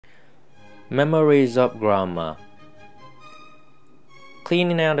Memories of Grandma.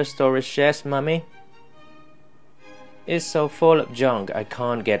 Cleaning out the storage sheds, Mummy? It's so full of junk I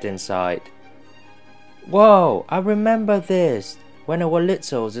can't get inside. Whoa, I remember this. When I was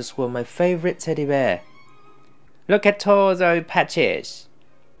little, this was my favorite teddy bear. Look at all those patches.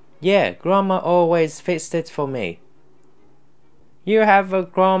 Yeah, Grandma always fixed it for me. You have a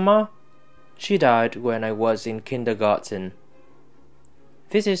grandma? She died when I was in kindergarten.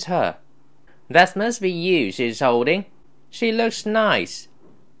 This is her. That must be you she's holding. She looks nice.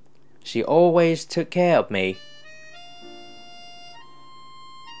 She always took care of me.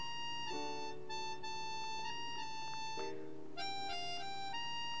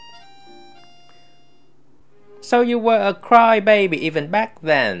 So you were a crybaby even back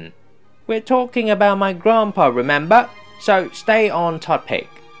then. We're talking about my grandpa, remember? So stay on topic.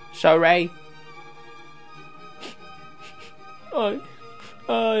 Sorry.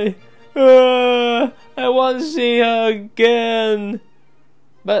 I want to see her again.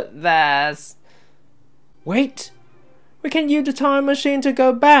 But that's... Wait! We can use the time machine to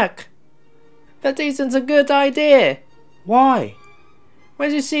go back. That isn't a good idea. Why?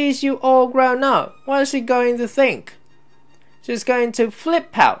 When she sees you all grown up, what is she going to think? She's going to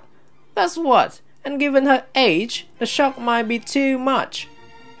flip out. That's what. And given her age, the shock might be too much.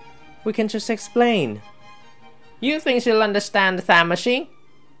 We can just explain. You think she'll understand the time machine?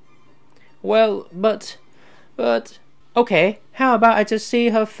 Well, but... Okay, how about I just see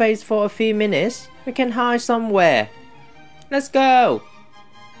her face for a few minutes? We can hide somewhere. Let's go.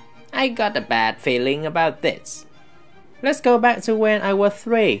 I got a bad feeling about this. Let's go back to when I was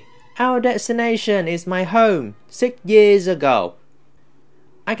 3. Our destination is my home, 6 years ago.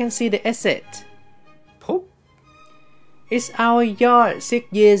 I can see the exit. Poop. It's our yard 6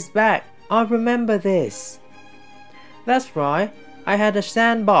 years back. I remember this. That's right. I had a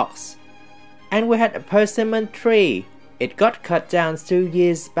sandbox. And we had a persimmon tree. It got cut down 2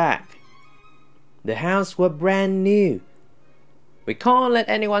 years back. The house was brand new. We can't let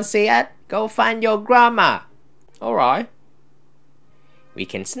anyone see it. Go find your grandma. Alright. We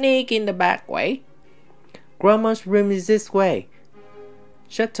can sneak in the back way. Grandma's room is this way.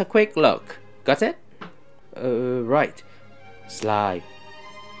 Just a quick look. Got it? Right. Slide.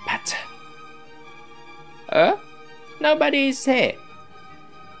 Pat. Nobody is here.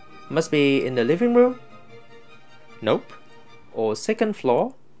 Must be in the living room? Nope. Or second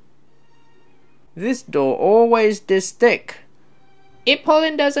floor? This door always does stick. If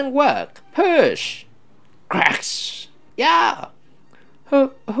pulling doesn't work, push. Cracks. Yeah.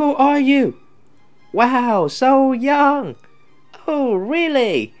 Who are you? Wow, so young. Oh,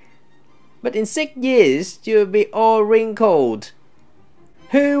 really? But in 6 years, you'll be all wrinkled.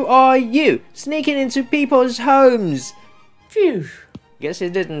 Who are you? Sneaking into people's homes. Phew. Guess she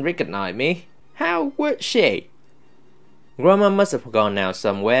didn't recognize me. How would she? Grandma must have gone out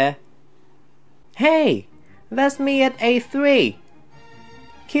somewhere. Hey, that's me at A3.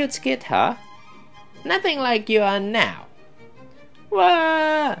 Cute kid, huh? Nothing like you are now.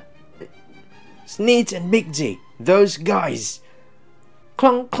 What? Sneet and Big G, those guys.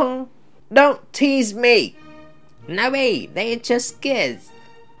 Clunk clunk. Don't tease me. No way, they're just kids.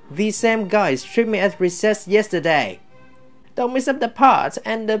 These same guys tricked me at recess yesterday. Don't mix up the part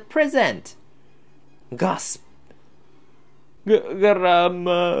and the present. Gasp.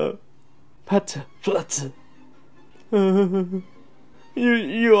 Grandma. Patter, flutter.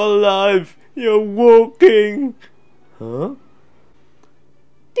 You're alive. You're walking. Huh?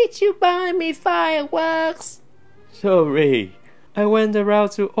 Did you buy me fireworks? Sorry. I went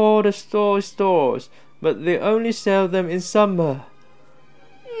around to all the stores, but they only sell them in summer.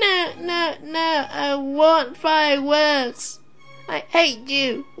 No, I want fireworks. I hate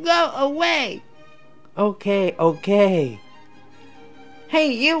you. Go away. Okay.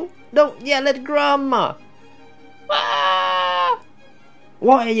 Hey, you. Don't yell at Grandma. Ah!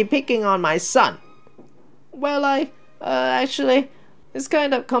 Why are you picking on my son? Well, actually, it's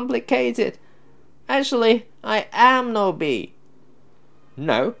kind of complicated. Actually, I am Nobby.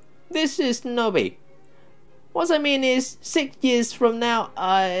 No, this is Nobby. What I mean is, 6 years from now,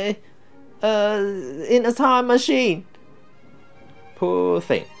 in a time machine. Poor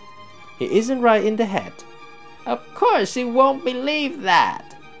thing. He isn't right in the head. Of course he won't believe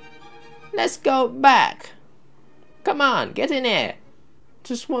that. Let's go back. Come on, get in here.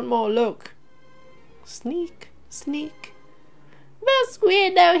 Just one more look. Sneak. This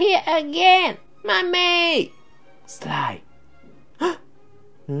weirdo here again. Mommy. Slide.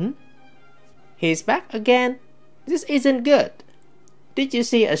 He's back again. This isn't good. Did you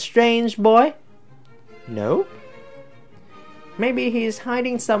see a strange boy? No. Maybe he's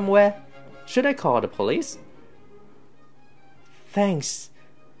hiding somewhere. Should I call the police? Thanks.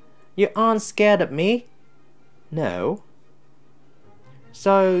 You aren't scared of me? No.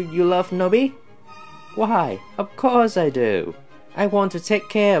 So you love Nobi? Why, of course I do. I want to take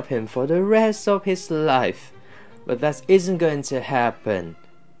care of him for the rest of his life. But that isn't going to happen.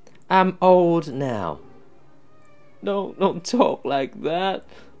 I'm old now. Don't talk like that.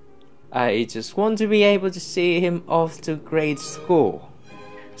 I just want to be able to see him off to grade school.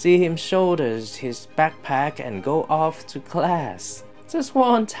 See him shoulder his backpack and go off to class. Just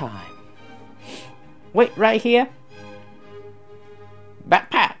one time. Wait right here.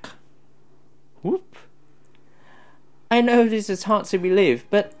 Backpack. Whoop. I know this is hard to believe,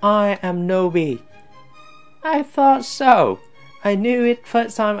 but I am Nobi. I thought so. I knew it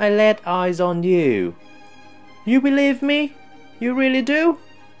first time I laid eyes on you. You believe me? You really do?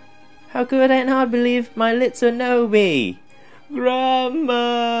 How could I not believe my little Nobi? Grandma!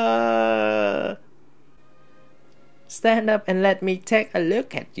 Stand up and let me take a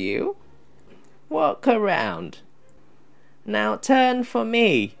look at you. Walk around. Now turn for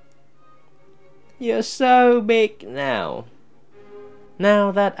me. You're so big now.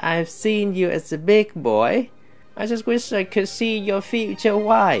 Now that I've seen you as a big boy, I just wish I could see your future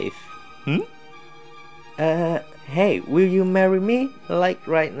wife. Hey, will you marry me, like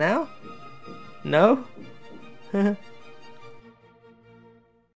right now? No?